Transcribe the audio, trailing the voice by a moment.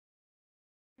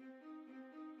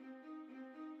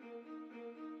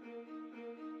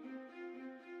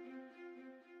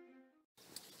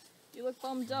look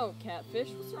bummed out, Catfish.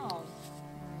 What's wrong?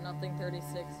 Nothing,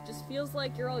 36. Just feels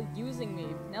like you're all using me.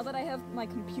 Now that I have my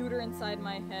computer inside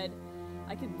my head,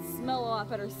 I can smell a lot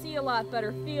better, see a lot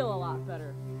better, feel a lot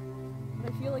better. But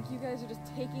I feel like you guys are just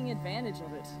taking advantage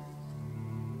of it.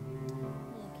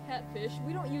 Oh, Catfish,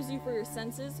 we don't use you for your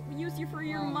senses. We use you for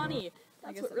your money.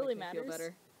 That's what really matters. Feel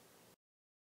better.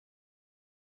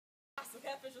 So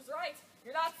Catfish was right.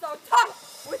 You're not so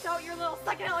tough without your little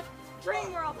psychedelic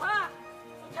dream world, huh?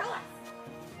 So tell us,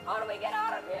 how do we get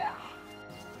out of here?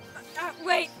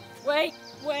 Wait. I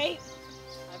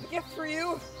have a gift for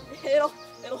you.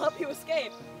 It'll help you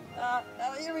escape.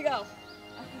 Here we go.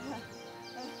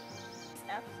 There's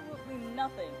absolutely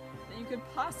nothing that you could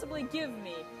possibly give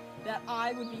me that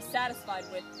I would be satisfied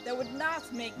with that would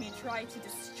not make me try to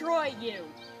destroy you.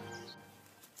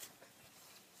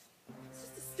 It's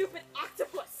just a stupid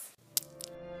octopus.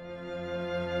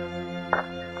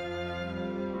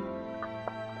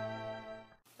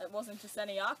 That wasn't just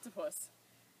any octopus.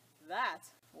 That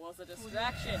was a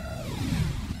distraction.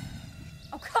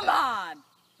 Oh, come on!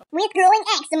 With growing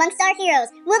angst amongst our heroes,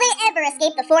 will they ever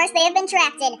escape the forest they have been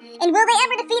trapped in? And will they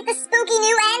ever defeat the spooky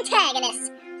new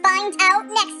antagonist? Find out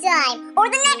next time, or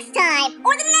the next time,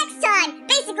 or the next time!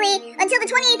 Basically, until the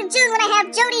 28th of June when I have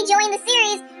Jody join the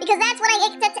series, because that's when I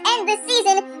expect to end this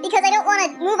season, because I don't want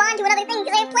to move on to another thing,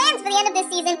 because I have plans for the end of this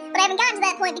season, but I haven't gotten to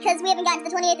that point because we haven't gotten to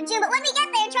the 28th of June. But when we get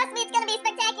there, trust me, it's going to be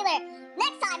spectacular!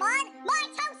 Next time on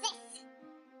Mitosis!